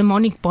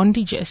demonic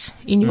bondages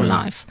in your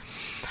life.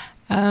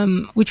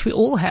 Which we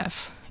all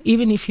have.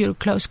 even if you're a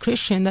close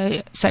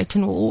Christian,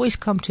 Satan will always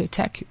come to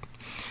attack you.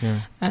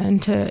 Yeah.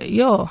 And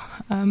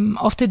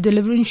after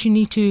deliverance, you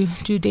need to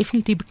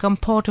definitely become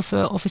part of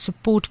a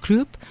support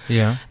group.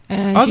 Yeah.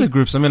 And Other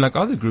groups, I mean, like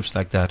other groups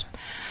like that.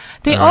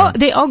 There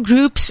are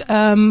groups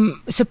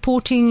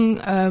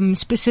supporting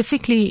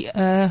specifically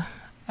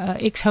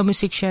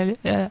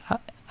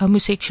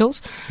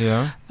homosexuals.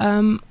 Yeah.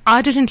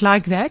 I didn't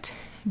like that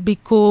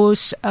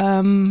because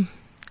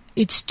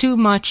it's too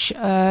much.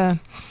 About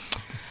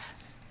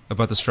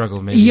the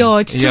struggle, maybe. Yeah,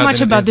 it's too much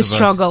than it about the is of us.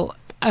 struggle.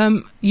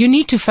 You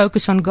need to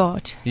focus on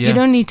God. Yeah. You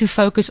don't need to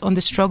focus on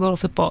the struggle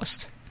of the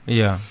past.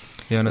 Yeah.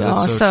 Yeah, no,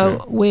 that's so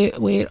true.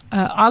 where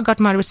I got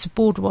my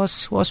support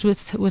was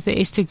with the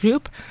Esther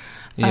group.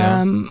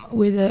 Yeah.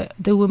 Where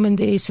the women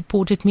there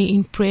supported me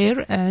in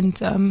prayer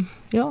and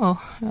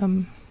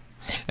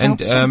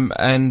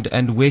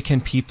And where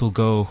can people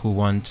go who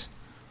want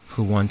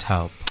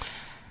help?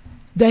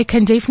 They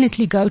can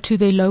definitely go to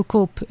their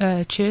local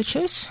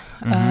churches,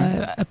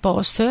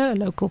 Mm-hmm. a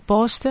local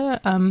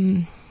pastor.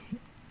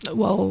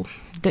 Well,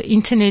 the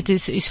internet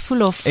is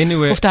full of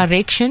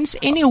directions.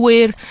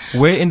 Anywhere.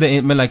 Where in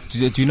the like?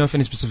 Do you know of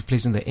any specific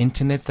place in the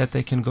internet that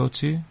they can go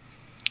to?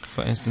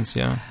 For instance,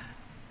 yeah.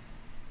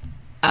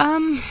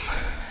 I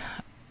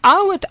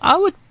would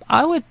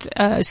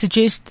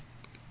suggest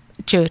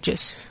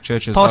churches,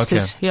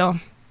 pastors. Okay. Yeah,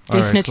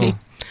 definitely. All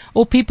right,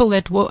 Or people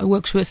that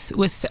works with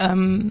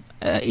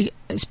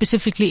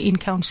specifically in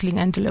counseling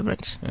and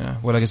deliverance. Yeah.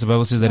 Well, I guess the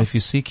Bible says that if you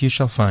seek, you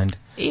shall find.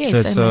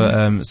 Yes,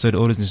 so it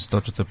always needs to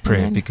start with a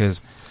prayer,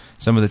 because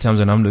some of the times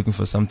when I'm looking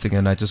for something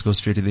and I just go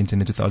straight to the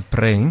internet without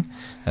praying,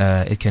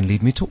 it can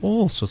lead me to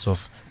all sorts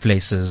of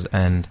places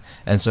and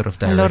sort of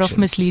directions. A lot of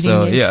misleading.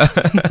 So, yes.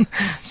 yeah.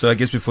 So I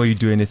guess before you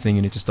do anything,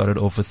 you need to start it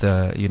off with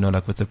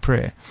with a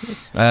prayer.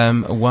 Yes.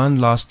 One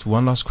last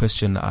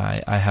question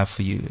I have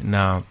for you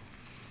now.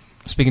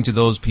 Speaking to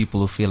those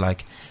people who feel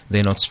like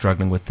they're not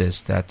struggling with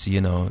this, that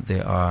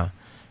they are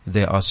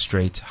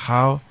straight.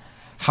 How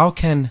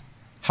can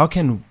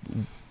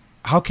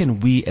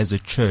we as a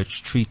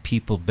church treat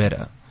people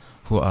better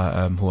who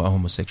are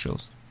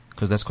homosexuals?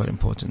 Because that's quite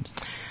important.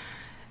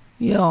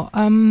 Yeah.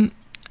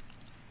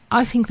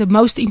 I think the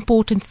most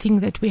important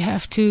thing that we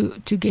have to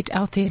get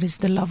out there is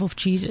the love of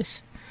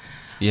Jesus.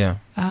 Yeah.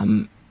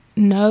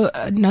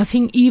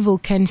 Nothing evil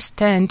can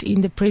stand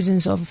in the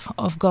presence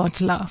of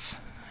God's love.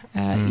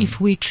 If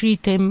we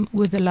treat them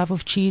with the love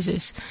of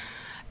Jesus,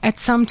 at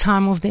some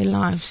time of their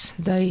lives,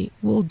 they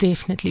will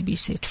definitely be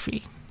set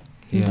free.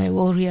 Yeah. They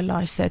will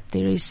realize that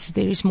there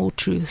is more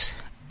truth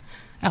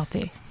out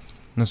there.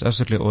 That's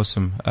absolutely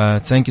awesome.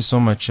 Thank you so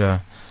much,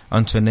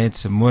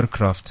 Antoinette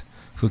Moorcraft,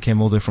 who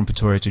came all the way from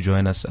Pretoria to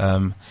join us.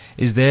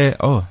 Is there?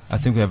 Oh, I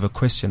think we have a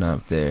question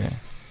out there.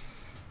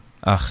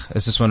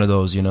 It's just one of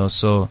those,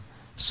 So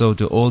are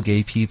all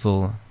gay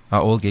people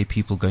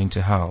going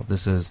to hell?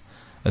 This is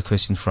a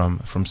question from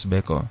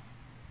Sibeko.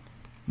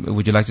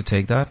 Would you like to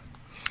take that?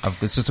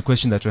 It's just a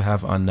question that we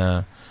have on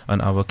our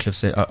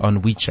clips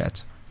on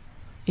WeChat.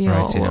 Yeah,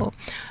 right, yeah. well,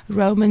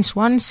 Romans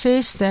 1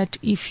 says that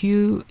if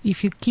you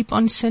keep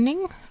on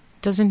sinning,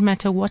 doesn't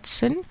matter what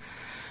sin,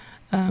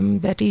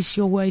 that is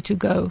your way to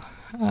go.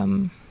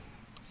 I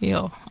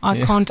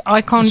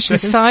can't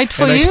decide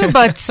for you,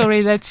 but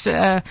sorry, that's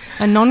a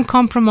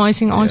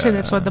non-compromising answer. Yeah.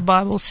 That's what the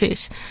Bible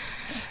says.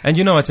 And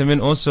you know what? I mean,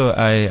 also,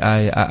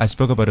 I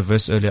spoke about a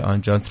verse earlier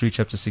on John 3,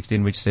 chapter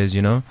 16, which says,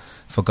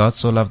 for God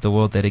so loved the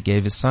world that he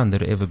gave his son,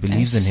 that whoever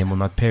believes in him will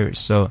not perish.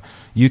 So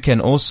you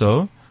can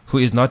also, who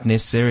is not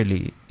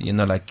necessarily, is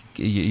not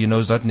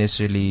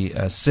necessarily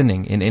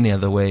sinning in any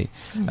other way,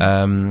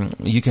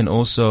 you can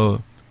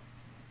also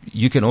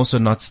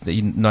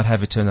not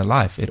have eternal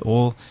life. It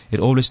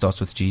always starts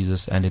with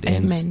Jesus, and it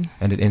ends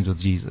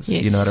with Jesus.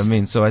 Yes. You know what I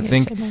mean? So I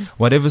think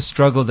whatever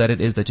struggle that it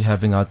is that you're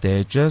having out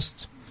there,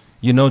 just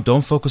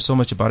don't focus so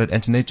much about it.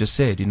 Antoinette just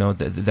said,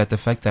 that the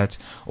fact that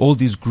all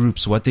these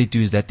groups, what they do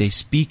is that they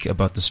speak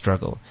about the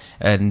struggle,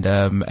 and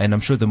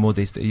I'm sure the more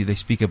they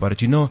speak about it,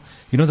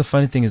 the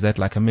funny thing is that,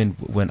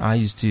 when I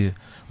used to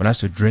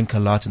drink a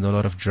lot and a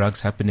lot of drugs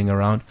happening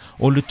around,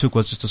 all it took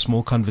was just a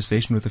small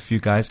conversation with a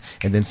few guys,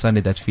 and then suddenly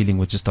that feeling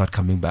would just start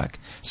coming back.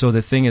 So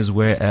the thing is,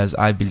 whereas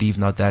I believe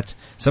now that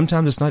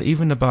sometimes it's not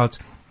even about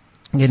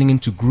getting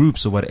into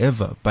groups or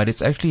whatever, but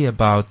it's actually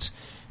about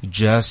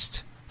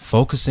just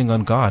focusing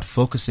on God,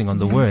 focusing on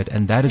the Word,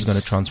 and that is going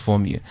to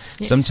transform you.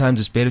 Yes. Sometimes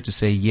it's better to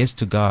say yes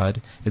to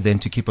God than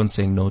to keep on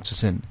saying no to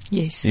sin.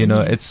 Yes.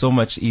 It's so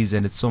much easier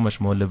and it's so much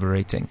more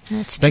liberating.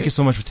 Thank you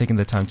so much for taking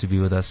the time to be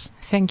with us.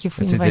 Thank you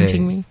for today.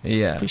 inviting me.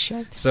 Yeah.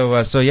 Appreciate it.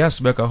 So yes,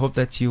 Beck, I hope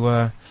that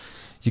you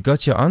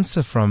got your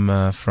answer from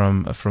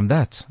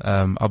that.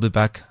 I'll be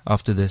back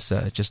after this,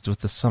 just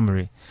with the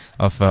summary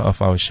of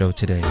our show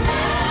today.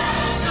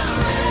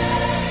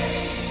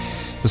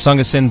 The song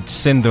is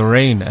Send the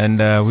Rain, and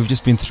we've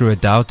just been through a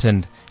doubt,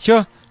 and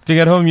being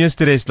at home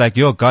yesterday, it's like,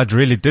 God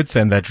really did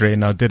send that rain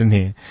now, didn't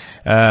he?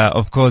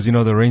 Of course,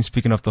 the rain,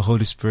 speaking of the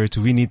Holy Spirit,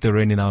 we need the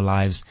rain in our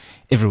lives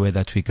everywhere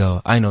that we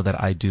go. I know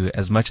that I do.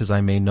 As much as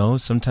I may know,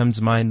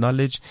 sometimes my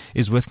knowledge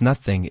is worth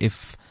nothing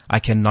if I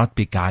cannot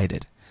be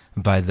guided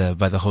by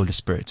the Holy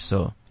Spirit.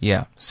 So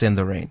yeah, send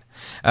the rain.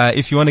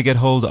 If you want to get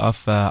hold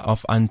of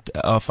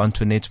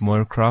Antoinette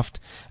Moorcroft,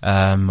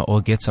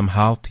 or get some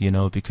help,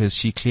 because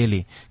she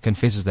clearly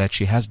confesses that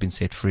she has been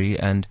set free,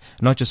 and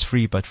not just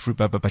free, but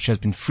she has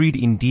been freed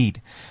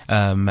indeed.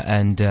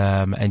 And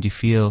you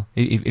feel,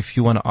 if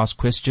you want to ask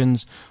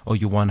questions, or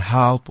you want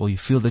help, or you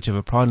feel that you have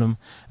a problem,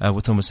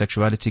 with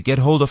homosexuality, get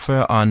hold of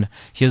her on,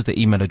 here's the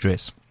email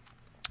address: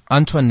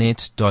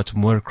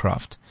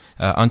 Antoinette.Moorcroft.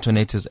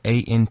 Antoinette is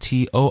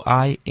ANTOINETTE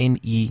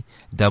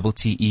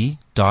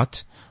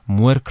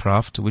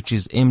Moorcroft, which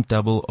is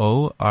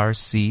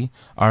MOORCROFT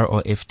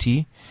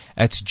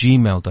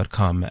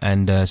 @gmail.com.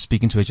 And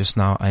speaking to her just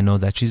now, I know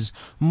that she's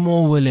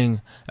more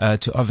willing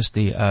to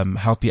obviously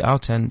help you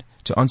out and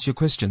to answer your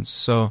questions.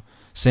 So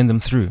send them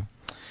through.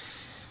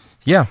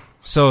 Yeah.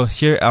 So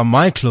here are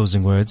my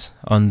closing words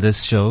on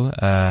this show.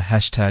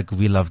 Hashtag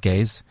We Love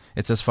Gays.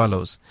 It's as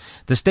follows: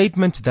 the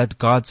statement that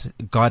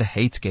God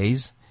hates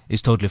gays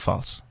is totally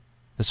false.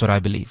 That's what I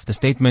believe. The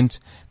statement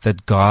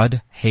that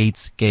God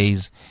hates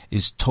gays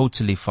is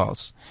totally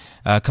false.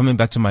 Coming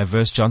back to my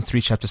verse, John 3,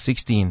 chapter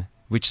 16,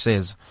 which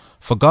says,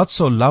 "For God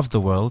so loved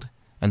the world,"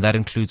 and that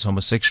includes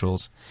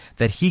homosexuals,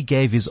 "that he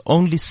gave his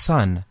only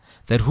son,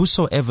 that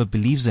whosoever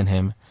believes in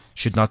him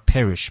should not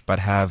perish, but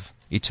have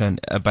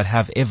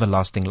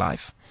everlasting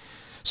life."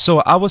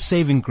 So our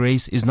saving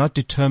grace is not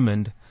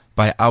determined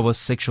by our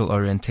sexual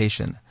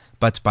orientation,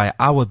 but by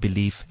our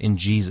belief in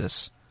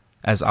Jesus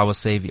as our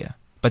Savior.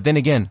 But then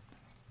again,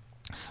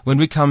 when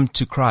we come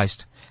to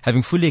Christ,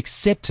 having fully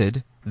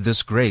accepted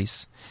this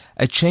grace,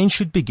 a change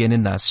should begin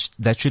in us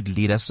that should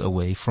lead us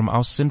away from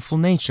our sinful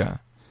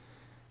nature.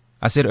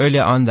 I said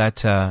earlier on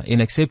that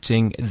in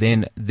accepting,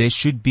 then there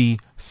should be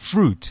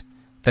fruit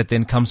that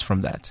then comes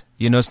from that.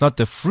 It's not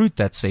the fruit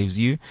that saves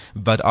you,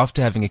 but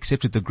after having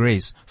accepted the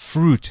grace,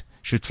 fruit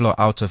should flow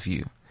out of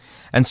you.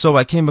 And so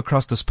I came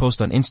across this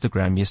post on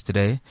Instagram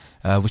yesterday,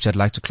 which I'd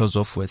like to close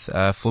off with.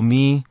 For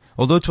me,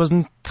 although it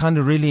wasn't kind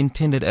of really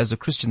intended as a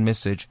Christian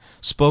message,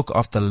 spoke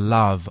of the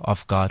love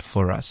of God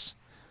for us.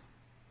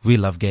 We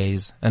love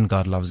gays and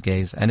God loves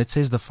gays. And it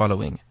says the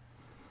following.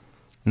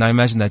 Now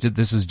imagine that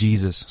this is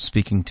Jesus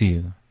speaking to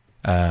you.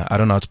 I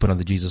don't know how to put on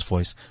the Jesus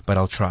voice, but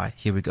I'll try.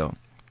 Here we go.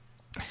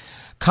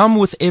 "Come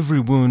with every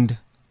wound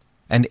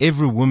and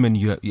every woman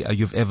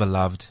you've ever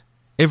loved,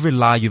 every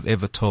lie you've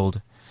ever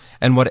told,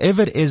 and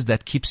whatever it is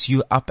that keeps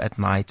you up at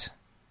night,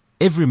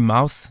 every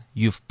mouth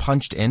you've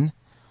punched in,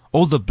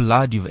 all the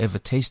blood you've ever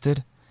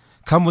tasted.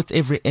 Come with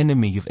every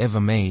enemy you've ever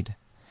made,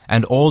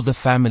 and all the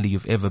family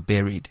you've ever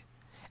buried,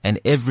 and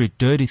every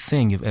dirty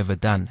thing you've ever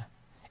done,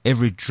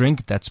 every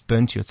drink that's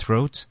burnt your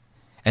throat,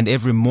 and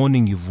every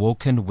morning you've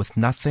woken with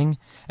nothing,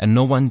 and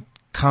no one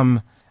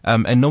come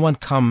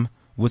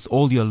with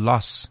all your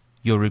loss,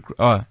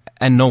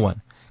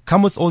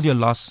 come with all your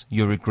loss,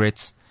 your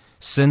regrets,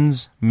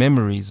 sins,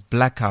 memories,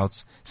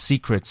 blackouts,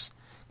 secrets.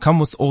 Come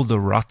with all the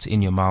rot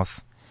in your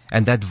mouth,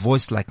 and that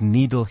voice like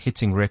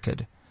needle-hitting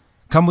record.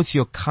 Come with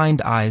your kind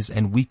eyes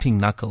and weeping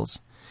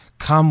knuckles.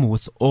 Come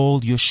with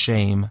all your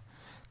shame.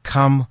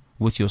 Come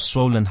with your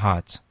swollen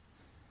heart.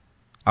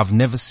 I've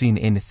never seen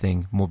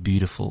anything more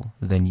beautiful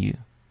than you."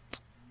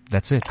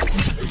 That's it.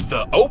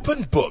 The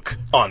Open Book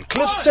on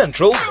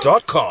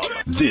CliffCentral.com.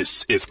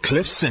 This is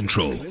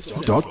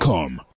CliffCentral.com.